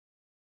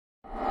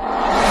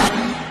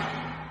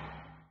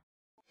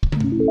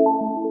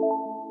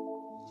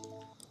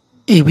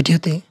এই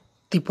ভিডিওতে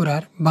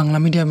ত্রিপুরার বাংলা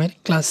মিডিয়ামের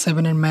ক্লাস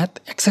 7 এর ম্যাথ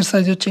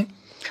এক্সারসাইজ হচ্ছে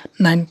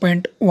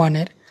 9.1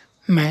 এর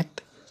ম্যাথ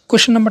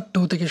কোশ্চেন নাম্বার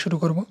 2 থেকে শুরু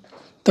করব।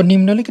 তো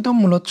নিম্নলিখিত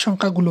মূলদ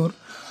সংখ্যাগুলোর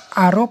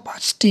আরও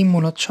 5টি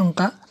মূলদ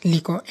সংখ্যা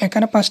লিখো।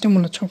 এখানে 5টি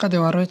মূলদ সংখ্যা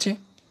দেওয়া রয়েছে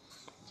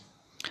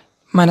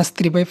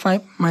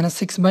 -3/5,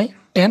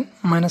 -6/10,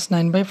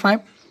 -9/5,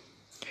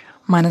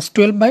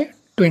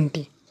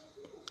 -12/20।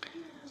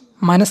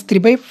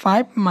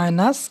 -3/5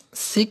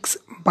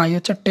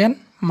 -6/10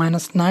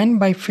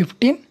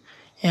 -9/15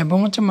 এবং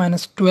হচ্ছে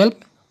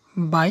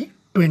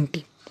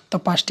 -12/20। তো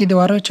 5টি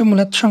দেওয়া রয়েছে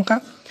মূলদ সংখ্যা।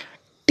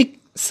 ঠিক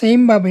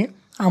সেমভাবে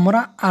আমরা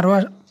আরও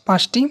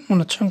 5টি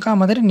মূলদ সংখ্যা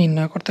আমাদের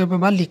নির্ণয় করতে হবে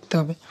বা লিখতে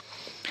হবে।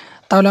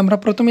 তাহলে আমরা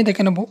প্রথমেই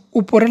দেখে নেব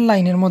উপরের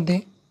লাইনের মধ্যে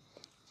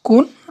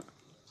কোন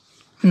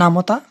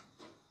নামতা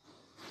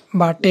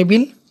বা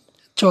টেবিল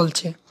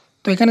চলছে।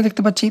 তো এখানে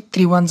দেখতে পাচ্ছি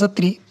 3 1 যা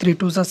 3, 3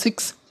 2 যা 6,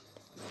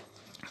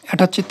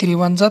 এটা হচ্ছে 3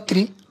 1 যা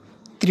 3,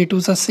 3 2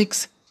 যা 6,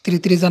 3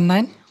 3 যা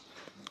 9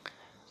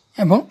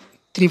 এবং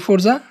 3 4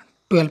 যা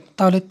 12।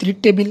 তাহলে 3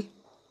 টেবিল।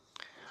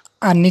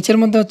 আর নিচের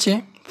মধ্যে হচ্ছে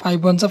 5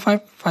 1 যা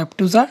 5, 5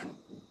 2 যা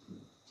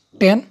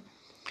 10,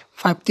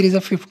 5 3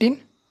 যা 15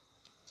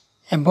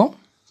 এবং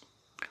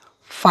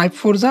 5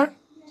 4 যা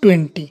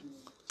 20।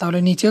 তাহলে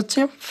নিচে হচ্ছে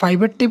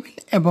 5-এর টেবিল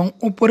এবং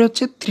উপরে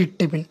হচ্ছে 3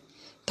 টেবিল।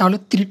 তাহলে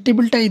 3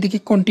 টেবিলটা এইদিকে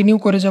কন্টিনিউ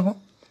করে যাব।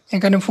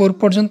 এখানে 4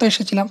 পর্যন্ত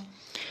এসেছিলাম।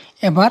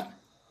 এবার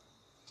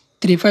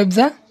 3 5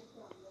 যা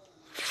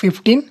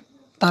 15,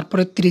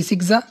 তারপরে 3 6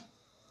 যা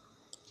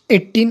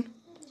 18।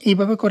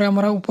 এইভাবে করে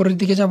আমরা উপরের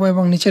দিকে যাব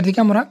এবং নিচের দিকে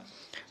আমরা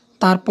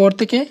তারপর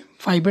থেকে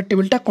 5-এর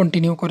টেবিলটা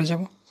কন্টিনিউ করে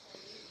যাব।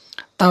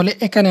 তাহলে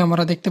এখানে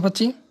আমরা দেখতে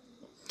পাচ্ছি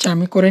যে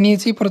আমি করে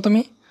নিয়েছি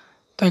প্রথমে।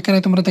 তো এখানে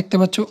তোমরা দেখতে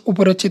পাচ্ছ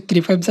উপরে হচ্ছে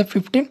 3 5 যা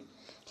 15,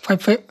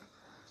 5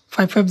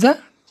 5 যা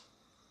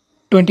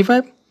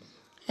 25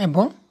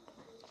 এবং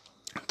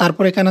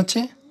তারপর এখানে হচ্ছে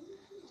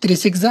 3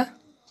 6 যা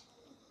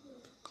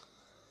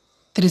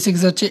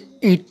হচ্ছে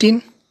 18।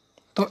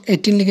 তো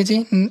 18 লিখেছি।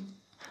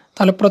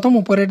 তাহলে প্রথম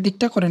উপরের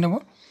দিকটা করে নেব।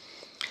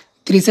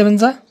 3 7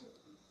 যা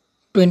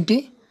 20,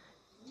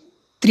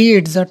 3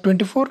 8 যা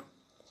 24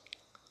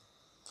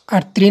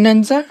 আর 3 9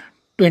 যা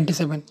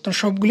 27। তো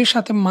সবগুলির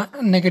সাথে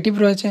নেগেটিভ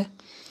রয়েছে,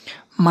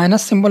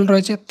 মাইনাস সিম্বল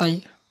রয়েছে, তাই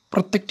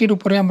প্রত্যেকটির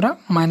উপরে আমরা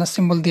মাইনাস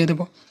সিম্বল দিয়ে দেব।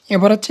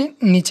 এবার হচ্ছে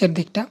নিচের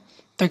দিকটা।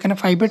 তো এখানে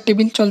 5-এর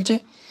টেবিল চলছে।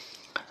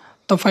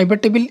 তো 5-এর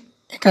টেবিল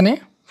এখানে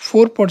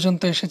 4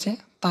 পর্যন্ত এসেছে।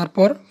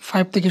 তারপর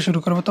 5 থেকে শুরু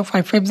করব। তো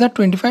 5 5 যা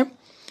 25,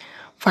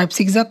 5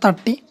 6 যা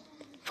 30,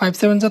 5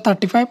 7 যা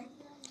 35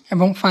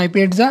 এবং 5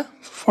 8 যা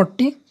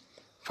 40,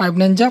 5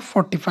 9 যা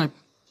 45।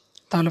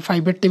 তাহলে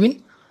 5-এর টেবিল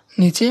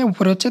নিচে,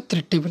 উপরে হচ্ছে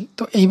 3 টেবিল।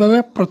 তো এইভাবে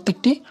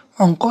প্রত্যেকটি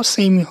অঙ্ক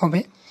সেমই হবে।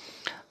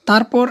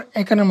 তারপর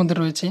এখানের মধ্যে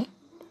রয়েছে,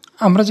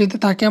 আমরা যদি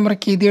তাকে আমরা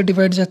কী দিয়ে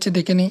ডিভাইড যাচ্ছে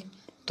দেখে নিই।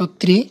 তো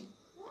 3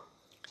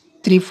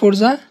 4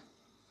 যা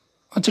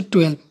হচ্ছে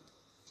 12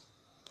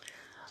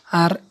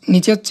 আর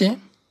নিচে হচ্ছে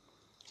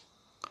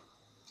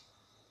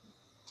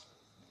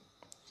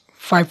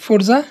 5 4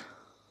 যা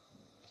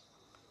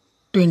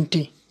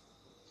 20।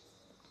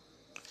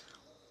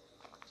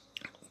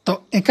 তো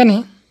এখানে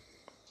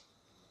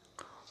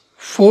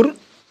 4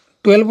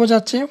 12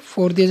 যাচ্ছে,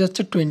 4 দিয়ে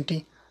যাচ্ছে 20।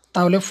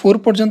 তাহলে 4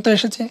 পর্যন্ত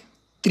এসেছে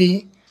 3,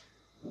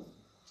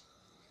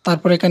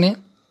 তারপর এখানে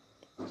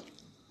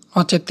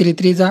হচ্ছে 3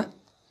 3 যা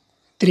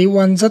 3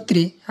 1 যা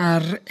 3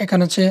 আর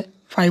এখানে হচ্ছে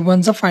 5 1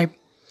 যা 5,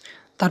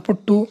 তারপর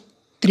 2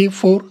 3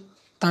 4।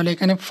 তাহলে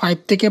এখানে 5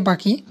 থেকে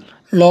বাকি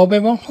লব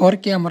এবং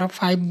হরকে আমরা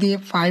 5 দিয়ে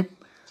 5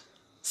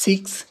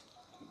 6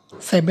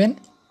 7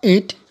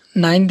 8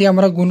 9 দিয়ে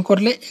আমরা গুণ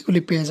করলে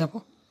এগুলি পেয়ে যাব।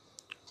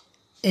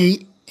 এই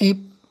এই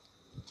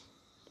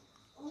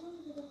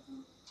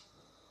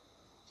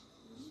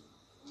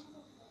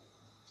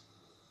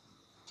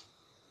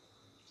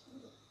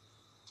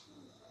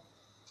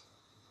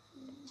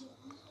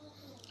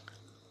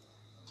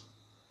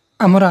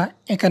আমরা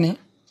এখানে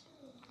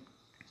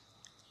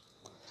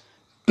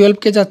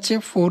 12কে যাচ্ছে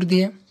 4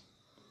 দিয়ে,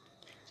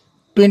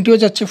 20ও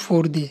যাচ্ছে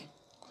 4 দিয়ে।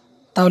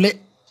 তাহলে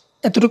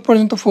এতটুকু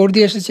পর্যন্ত 4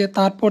 দিয়ে এসেছে।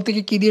 তারপর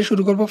থেকে কি দিয়ে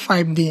শুরু করব?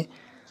 5 দিয়ে।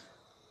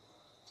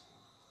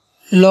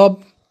 লব,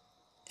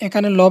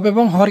 এখানে লব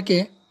এবং হরকে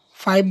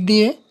 5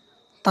 দিয়ে,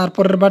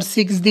 তারপরের বার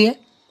 6 দিয়ে,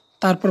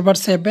 তারপর বার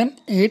 7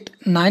 8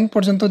 9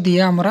 পর্যন্ত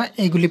দিয়ে আমরা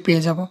এইগুলি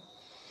পেয়ে যাব।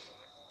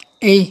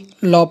 এই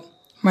লব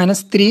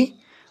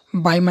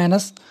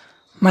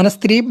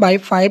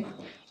 -3/5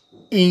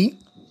 এই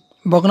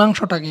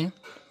ভগ্নাংশটাকে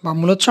বা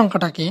মূলদ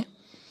সংখ্যাটাকে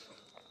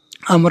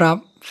আমরা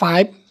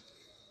 5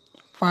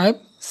 5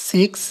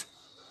 6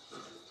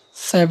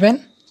 7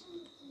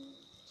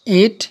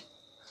 8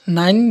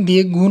 9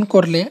 দিয়ে গুণ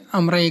করলে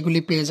আমরা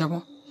এগুলি পেয়ে যাব।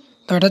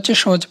 তো এটা হচ্ছে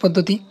সহজ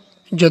পদ্ধতি,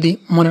 যদি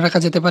মনে রাখা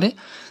যেতে পারে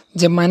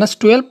যে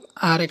 -12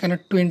 আর এখানে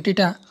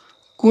 20টা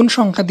কোন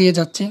সংখ্যা দিয়ে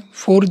যাচ্ছে?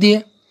 4 দিয়ে।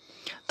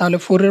 তাহলে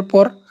 4-এর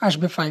পর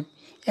আসবে 5।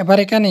 এবার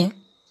এখানে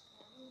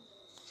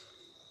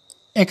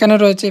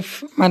রয়েছে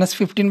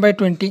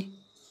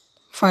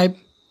 -15/25।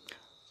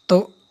 তো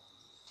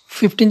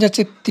 15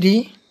 যাচ্ছে 3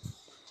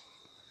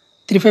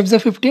 3 5 যা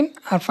 15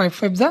 আর 5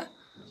 5 যা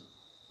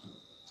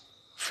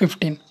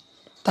 15।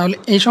 তাহলে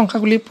এই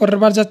সংখ্যাগুলি পরের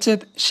বার যাচ্ছে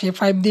সে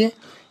 5 দিয়ে,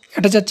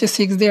 এটা যাচ্ছে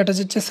 6 দিয়ে, এটা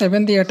যাচ্ছে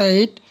 7 দিয়ে, এটা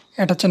 8,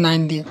 এটা হচ্ছে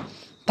 9 দিয়ে।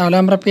 তাহলে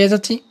আমরা পেয়ে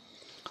যাচ্ছি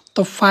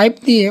তো 5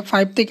 দিয়ে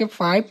 5 থেকে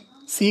 5,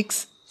 6,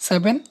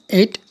 7,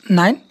 8,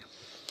 9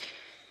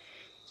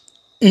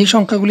 এই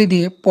সংখ্যাগুলি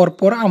দিয়ে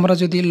পরপর আমরা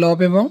যদি লব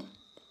এবং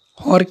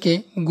হরকে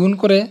গুণ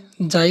করে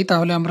যাই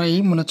তাহলে আমরা এই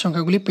মূলদ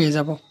সংখ্যাগুলি পেয়ে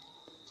যাব।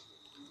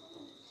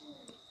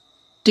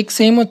 ঠিক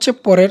সেম হচ্ছে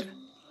পরের।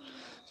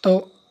 তো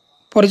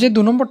পরে যে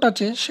 2 নম্বরটা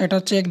আছে সেটা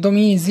হচ্ছে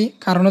একদমই ইজি,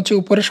 কারণ হচ্ছে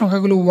উপরের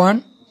সংখ্যাগুলো 1,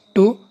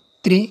 2,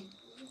 3,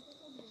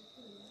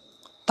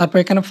 তারপর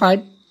এখানে 5,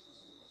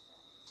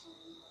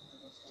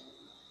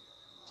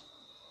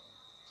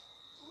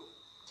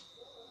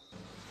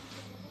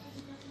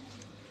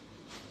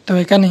 তো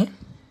এখানে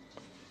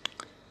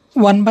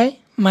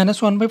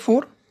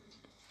 1/-4,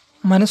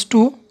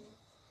 -2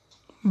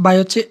 বাই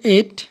হচ্ছে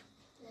 8,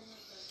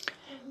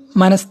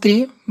 -3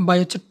 বাই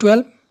হচ্ছে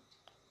 12,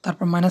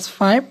 তারপর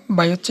 -5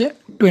 বাই হচ্ছে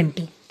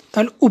 20।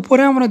 তাহলে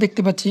উপরে আমরা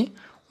দেখতে পাচ্ছি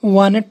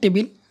 1-এর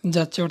টেবিল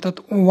যাচ্ছে, অর্থাৎ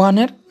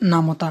 1-এর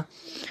নামতা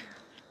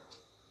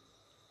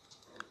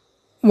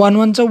 1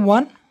 1 যা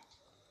 1,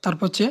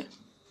 তারপর হচ্ছে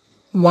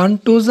 1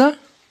 2 যা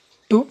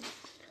 2,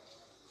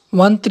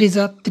 1 3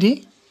 যা 3,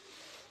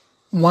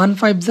 1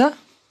 5 যা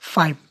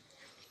 5।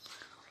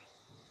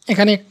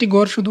 এখানে একটি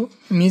ঘর শুধু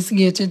মিস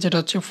গিয়েছে, যেটা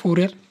হচ্ছে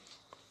 4-এর।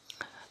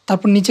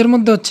 তারপর নিচের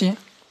মধ্যে হচ্ছে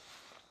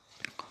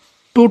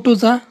 2 2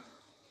 যা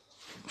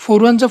 4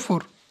 1 যা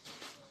 4,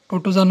 2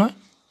 2 যা নয়,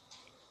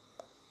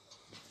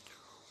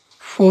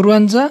 4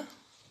 1 যা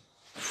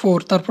 4,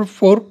 তারপর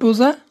 4 2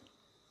 যা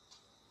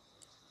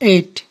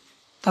 8,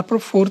 তারপর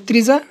 4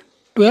 3 যা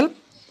 12,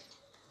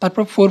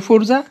 তারপর 4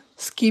 4 যা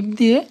স্কিপ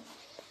দিয়ে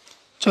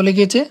চলে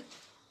গিয়েছে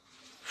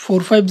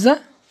 4 5 যা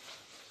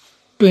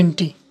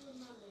 20।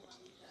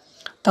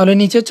 তাহলে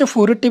নিচে হচ্ছে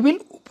 4-এর টেবিল,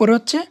 উপরে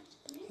হচ্ছে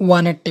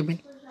 1-এর টেবিল।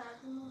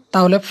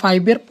 তাহলে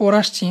 5-এর পর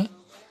আসছে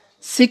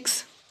 6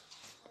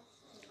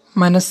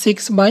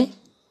 -6 বাই,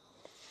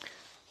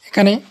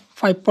 এখানে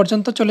 5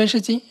 পর্যন্ত চলে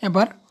এসেছি।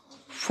 এবার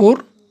 4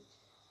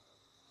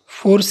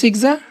 4 6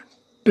 যা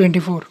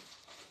 24,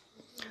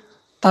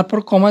 তারপর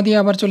কমা দিয়ে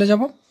আবার চলে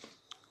যাব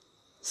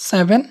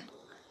 7,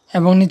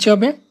 এবং নিচে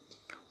হবে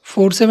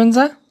 4 7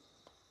 যা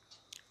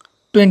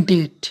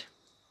 28,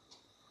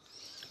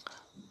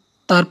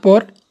 তারপর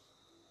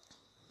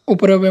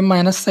উপরে হবে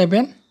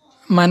 -7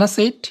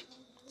 -8,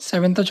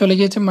 7 তো চলে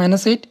গিয়েছে,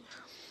 -8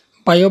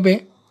 বাই হবে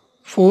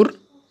 4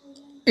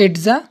 8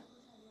 যা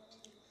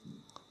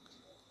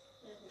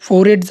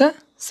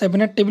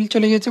 7-এর টেবিল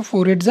চলে গিয়েছে,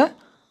 4 8 যা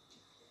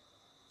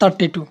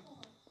 32,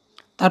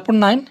 তারপর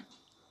 9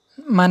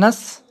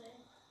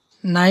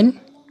 -9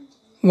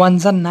 1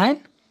 যা 9,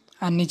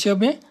 আর নিচে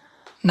হবে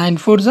 9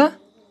 4 যা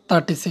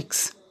 36।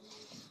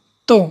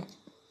 তো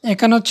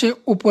এখানে হচ্ছে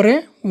উপরে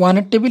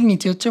 1-এর টেবিল,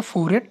 নিচে হচ্ছে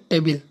 4-এর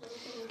টেবিল।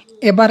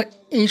 এবার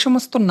এই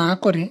সমস্ত না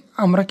করে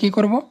আমরা কি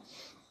করব,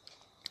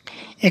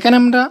 এখানে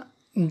আমরা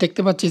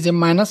দেখতে পাচ্ছি যে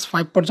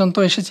 -5 পর্যন্ত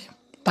এসেছে,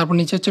 তারপর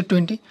নিচে হচ্ছে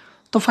 20,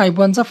 তো 5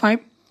 1 যা 5,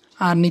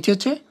 আর নিচে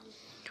হচ্ছে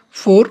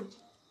 4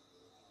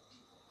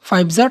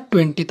 5 যা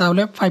 20,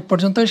 তাহলে 5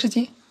 পর্যন্ত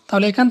এসেছি।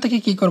 তাহলে এখান থেকে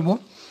কি করব,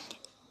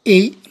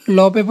 এই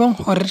লব এবং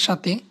হরের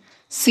সাথে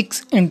 6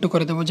 ইন্টু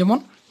করে দেব। যেমন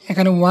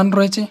এখানে 1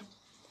 রয়েছে,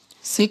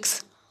 6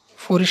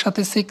 4-এর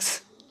সাথে 6,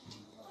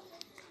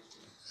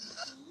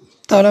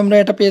 তাহলে আমরা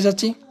এটা পেয়ে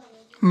যাচ্ছি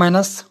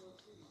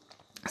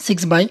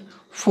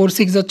 -6/4,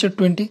 6 হচ্ছে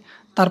 20,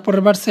 তারপর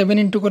এবার 7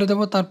 ইন্টু করে দেব,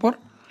 তারপর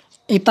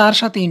এই তার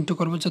সাথে ইন্টু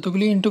করব,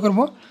 যতগুলি ইন্টু করব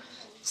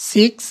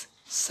 6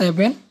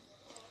 7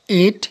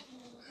 8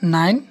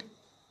 9,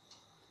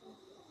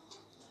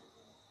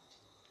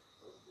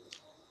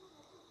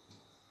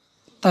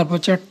 তারপর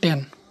হচ্ছে 10।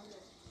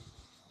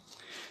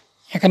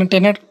 এখানে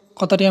 10-এর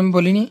কথাটি আমি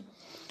বলিনি,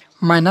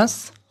 মাইনাস,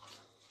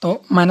 তো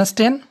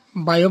 -10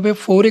 বাই হবে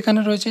 4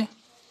 এখানে রয়েছে,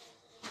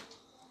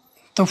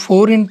 তো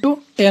 4 ইন্টু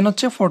 10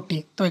 হচ্ছে 40,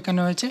 তো এখানে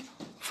হয়েছে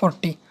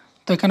 40।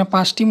 তো এখানে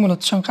 5টি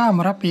মূলদ সংখ্যা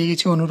আমরা পেয়ে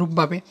গেছি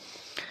অনুরূপভাবে।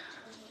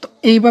 তো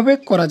এইভাবে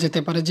করা যেতে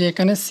পারে যে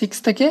এখানে 6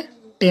 থেকে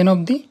 10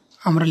 অবধি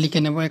আমরা লিখে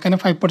নেব। এখানে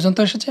 5 পর্যন্ত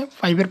এসেছে,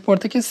 5-এর পর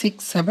থেকে 6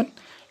 7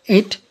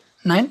 8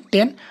 9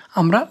 10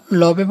 আমরা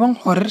লব এবং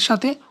হরের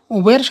সাথে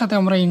উভয়ের সাথে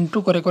আমরা ইন্টু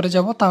করে করে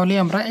যাব, তাহলেই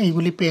আমরা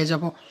এইগুলি পেয়ে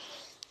যাব।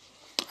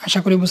 আশা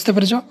করি বুঝতে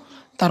পেরেছ।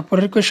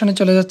 তারপরের কোয়েশনে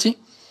চলে যাচ্ছি।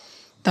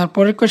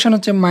 তারপরের কোয়েশন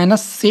হচ্ছে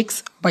 -6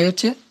 বাই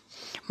হচ্ছে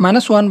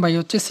 -1 বাই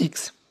হচ্ছে 6,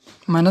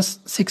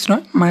 -6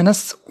 নয়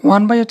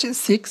 -1 বাই হচ্ছে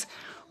 6,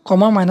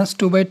 কমা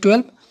 -2 বাই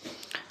 12,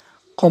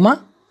 কমা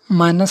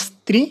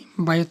 -3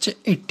 বাই হচ্ছে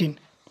 18।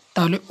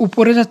 তাহলে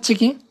উপরে যাচ্ছে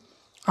কি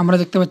আমরা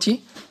দেখতে পাচ্ছি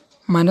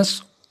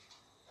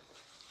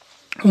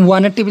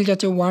 -1-এর টেবিল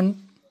যাচ্ছে 1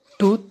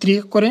 2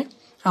 3 করে,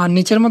 আর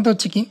নিচের মধ্যে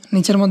হচ্ছে কি,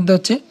 নিচের মধ্যে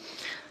হচ্ছে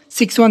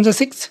 6 1 যা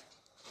 6,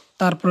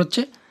 তারপর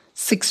হচ্ছে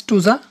 6 2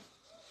 যা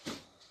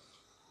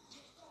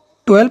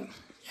 12,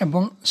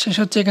 এবং শেষ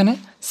হচ্ছে এখানে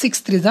 6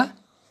 3 যা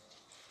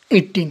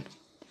 18।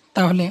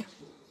 তাহলে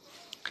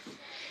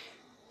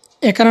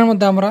এখানের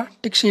মধ্যে আমরা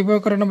ঠিক সেইভাবে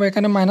করে নেব।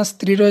 এখানে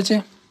 -3 রয়েছে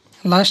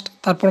লাস্ট,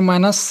 তারপর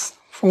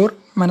 -4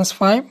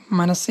 -5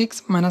 -6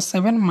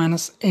 -7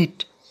 -8,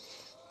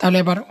 তাহলে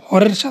এবার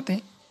হরের সাথে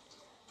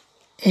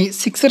এই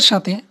 6-এর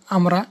সাথে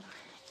আমরা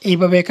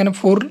এইভাবে এখানে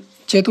 4,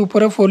 যেহেতু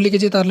উপরে 4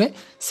 লিখেছি তাহলে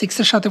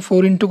 6-এর সাথে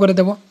 4 ইন্টু করে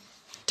দেব,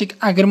 ঠিক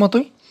আগের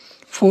মতোই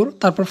 4,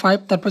 তারপর 5,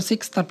 তারপর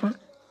 6, তারপর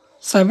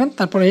 7,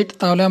 তারপর 8।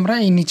 তাহলে আমরা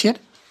এই নিচের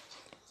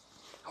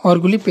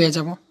হরগুলি পেয়ে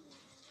যাব।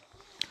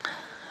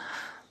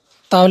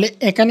 তাহলে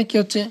এখানে কি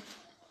হচ্ছে,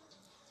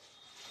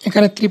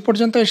 এখানে 3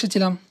 পর্যন্ত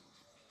এসেছিলাম,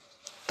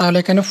 তাহলে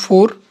এখানে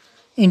 4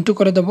 ইন্টু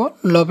করে দেব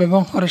লব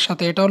এবং হরের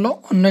সাথে। এটা হলো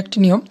অন্য একটি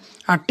নিয়ম।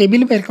 আর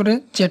টেবিল বের করে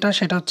যেটা,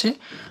 সেটা হচ্ছে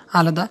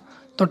আলাদা।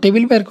 তো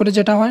টেবিল বের করে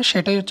যেটা হয়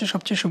সেটাই হচ্ছে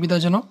সবচেয়ে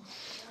সুবিধাজনক।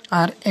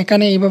 আর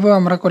এখানে এইভাবেও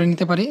আমরা করে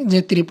নিতে পারি যে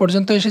 3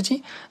 পর্যন্ত এসেছি,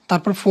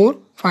 তারপর 4,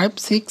 5,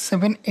 6,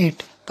 7, 8।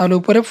 তাহলে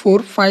উপরে 4,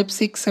 5,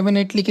 6, 7,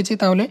 8 লিখেছি,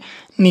 তাহলে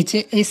নিচে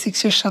এই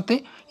 6-এর সাথে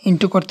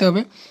ইন্টু করতে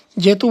হবে।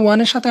 যেহেতু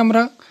 1-এর সাথে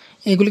আমরা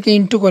এগুলিকে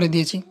ইন্টু করে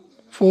দিয়েছি,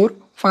 4,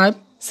 5,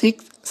 6,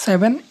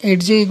 7, 8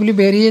 যে এগুলি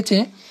বেরিয়েছে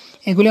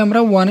এগুলি আমরা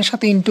 1-এর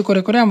সাথে ইন্টু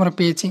করে করে আমরা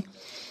পেয়েছি।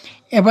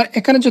 এবার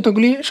এখানে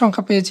যতগুলি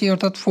সংখ্যা পেয়েছি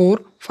অর্থাৎ 4,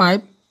 5,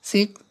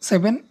 6,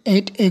 7,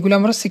 8 এইগুলো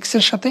আমরা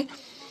 6-এর সাথে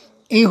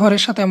এই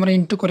হরের সাথে আমরা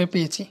ইন্টু করে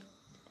পেয়েছি।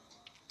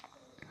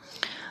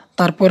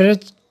 তারপরে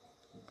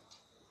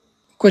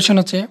কোয়েশন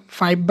হচ্ছে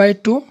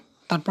 5/2,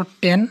 তারপর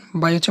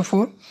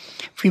 10/4,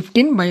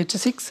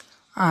 15/6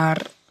 আর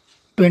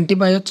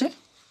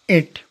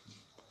 20/8।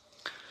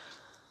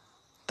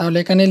 তাহলে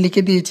এখানে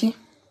লিখে দিয়েছি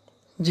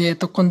যে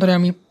এতক্ষণ ধরে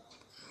আমি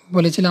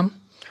বলেছিলাম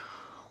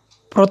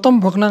প্রথম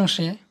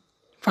ভগ্নাংশে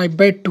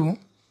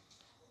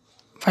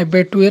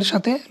 5/2 এর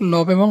সাথে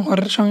লব এবং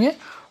হরের সঙ্গে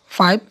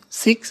 5,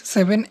 6,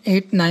 7,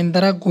 8, 9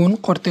 দ্বারা গুণ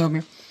করতে হবে।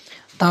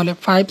 তাহলে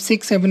 5, 6,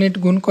 7, 8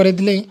 গুণ করে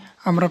দিলেই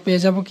আমরা পেয়ে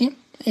যাব কি,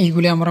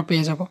 এইগুলি আমরা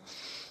পেয়ে যাব।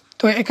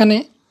 তো এখানে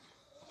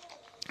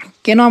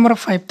কেন আমরা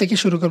 5 থেকে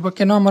শুরু করব,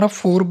 কেন আমরা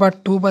 4 বা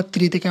 2 বা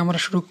 3 থেকে আমরা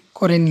শুরু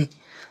করে নিই,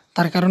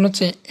 তার কারণ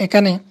হচ্ছে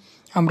এখানে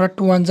আমরা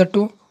 2 1 যা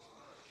 2,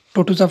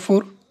 2 2 যা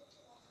 4,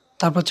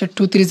 তারপর হচ্ছে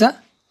 2 3 যা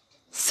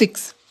 6,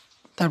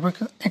 তারপর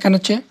এখানে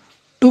হচ্ছে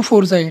 2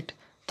 4 যা 8।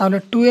 তাহলে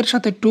 2 এর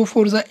সাথে 2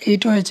 4 যা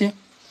 8 হয়েছে।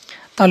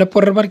 তাহলে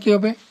পরের বার কী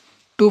হবে,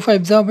 2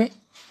 5 যা হবে,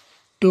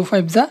 2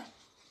 5 যা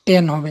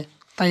 10 হবে,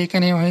 তাই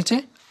এখানে হয়েছে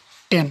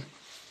 10।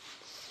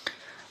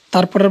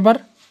 তারপরের বার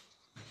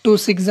 2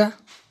 6 যা,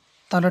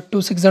 তাহলে 2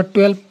 6 যা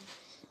 12,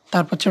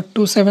 তারপর হচ্ছে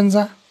 2 7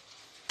 যা,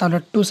 তাহলে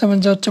 2 7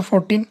 যা হচ্ছে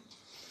 14,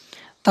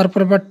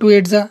 তারপরের বার 2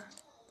 8 যা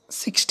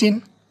 16,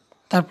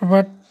 তারপর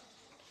বার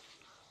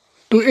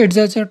 2 8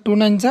 যা হচ্ছে 2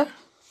 9 যা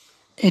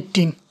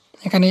 18,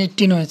 এখানে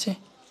 18 হয়েছে।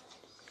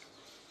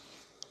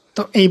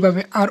 তো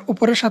এইভাবে। আর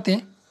উপরের সাথে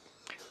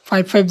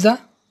 5 5 যা,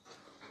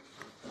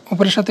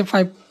 উপরের সাথে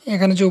 5,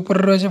 এখানে যে উপরে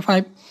রয়েছে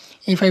 5,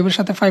 এই 5-এর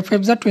সাথে 5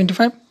 5 যা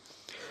 25,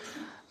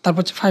 তারপর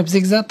হচ্ছে 5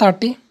 6 যা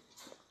 30,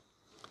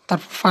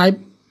 তারপর 5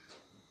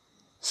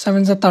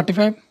 7 যা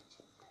 35,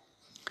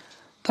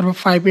 তারপর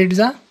 5 8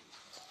 যা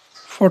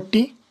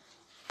 40,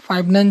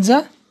 5 9 যা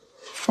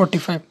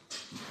 45।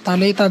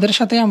 তাহলে এই তাদের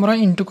সাথে আমরা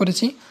ইন্টু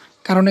করেছি,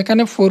 কারণ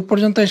এখানে 4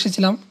 পর্যন্ত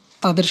এসেছিলাম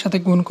তাদের সাথে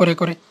গুণ করে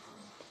করে,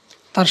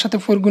 তার সাথে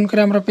 4 গুণ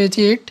করে আমরা পেয়েছি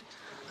 8,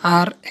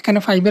 আর এখানে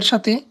 5-এর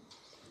সাথে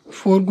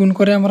 4 গুণ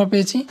করে আমরা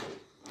পেয়েছি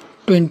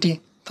 20।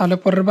 তাহলে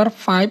পরের বার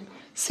 5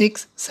 6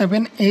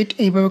 7 8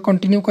 এইভাবে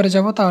কন্টিনিউ করে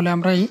যাব, তাহলে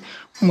আমরা এই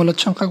মূলদ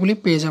সংখ্যাগুলি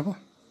পেয়ে যাব।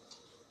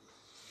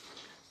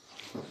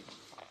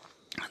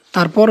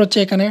 তারপর হচ্ছে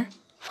এখানে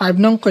 5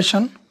 নং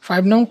কোয়েশন।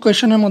 5 নং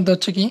কোয়েশনের মধ্যে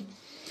হচ্ছে কি,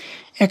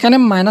 এখানে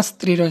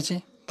 -3 রয়েছে।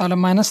 তাহলে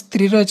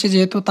 -3 রয়েছে,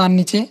 যেহেতু তার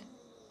নিচে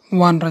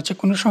 1 রয়েছে,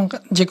 কোনো সংখ্যা,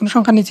 যে কোনো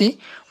সংখ্যার নিচেই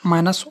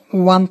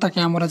 -1 থাকে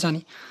আমরা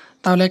জানি।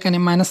 তাহলে এখানে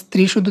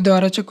 -3 শুধু দেওয়া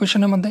রয়েছে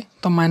কোয়েশনের মধ্যে,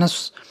 তো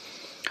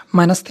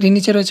 -3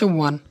 নিচে রয়েছে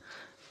 1।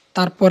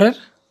 তারপরের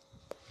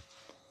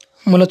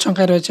মূলদ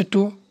সংখ্যায় রয়েছে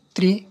 2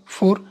 3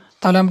 4।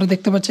 তাহলে আমরা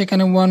দেখতে পাচ্ছি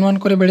এখানে 1 1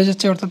 করে বেড়ে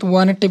যাচ্ছে, অর্থাৎ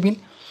 1-এর টেবিল।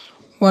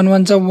 1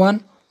 1 যা 1,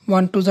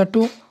 1 2 যা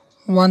 2,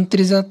 1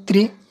 3 যা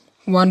 3,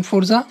 1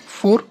 4 যা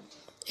 4,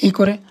 এই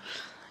করে।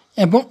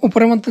 এবং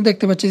উপরের মধ্যে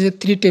দেখতে পাচ্ছি যে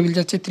 3 টেবিল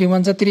যাচ্ছে, 3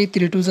 1 যা 3,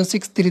 3 2 যা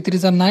 6, 3 3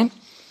 যা 9,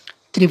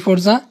 3 4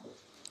 যা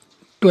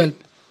 12।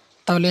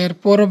 তাহলে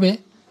এরপর হবে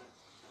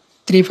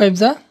 3 5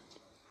 যা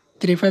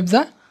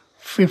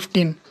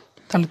 15।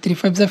 তাহলে 3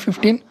 5 যা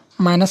 15,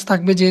 মাইনাস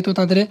থাকবে যেহেতু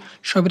তাদের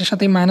সবের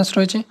সাথেই মাইনাস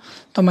রয়েছে,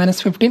 তো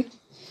 -15।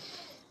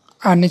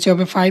 আর নিচে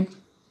হবে 5,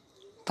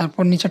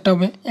 তারপর নিচেরটা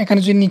হবে, এখানে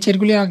যদি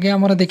নিচেরগুলি আগে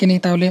আমরা দেখে নিই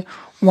তাহলে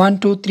 1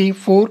 2 3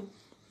 4,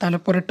 তাহলে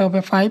পরেরটা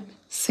হবে 5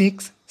 6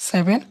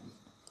 7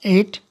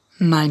 8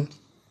 9।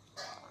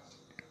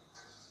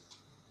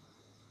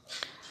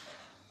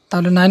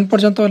 তাহলে 9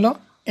 পর্যন্ত হলো।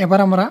 এবার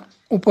আমরা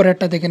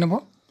উপরেরটা দেখে নেব।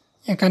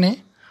 এখানে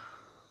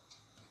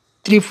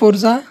 3 4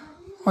 যা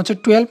হচ্ছে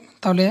 12,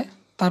 তাহলে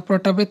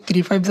তারপরটা হবে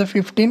 3 5 যা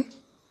 15,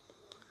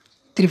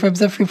 3 5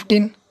 যা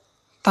 15,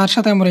 তার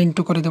সাথে আমরা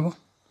ইন্টু করে দেব।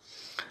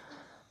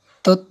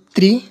 তো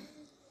 3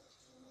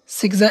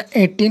 6 যা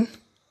 18,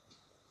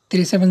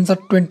 3 7 যা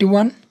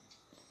 21,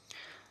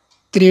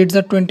 3 8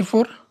 যা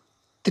 24,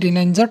 3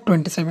 9 যা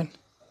 27।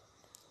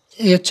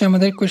 এই হচ্ছে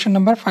আমাদের কোয়েশ্চেন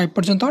নাম্বার 5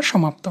 পর্যন্ত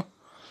সমাপ্ত।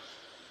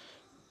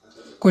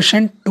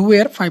 কোয়েশ্চেন 2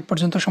 এর 5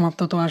 পর্যন্ত সমাপ্ত।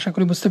 তো আশা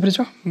করি বুঝতে পেরেছ।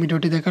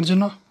 ভিডিওটি দেখার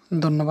জন্য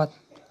ধন্যবাদ।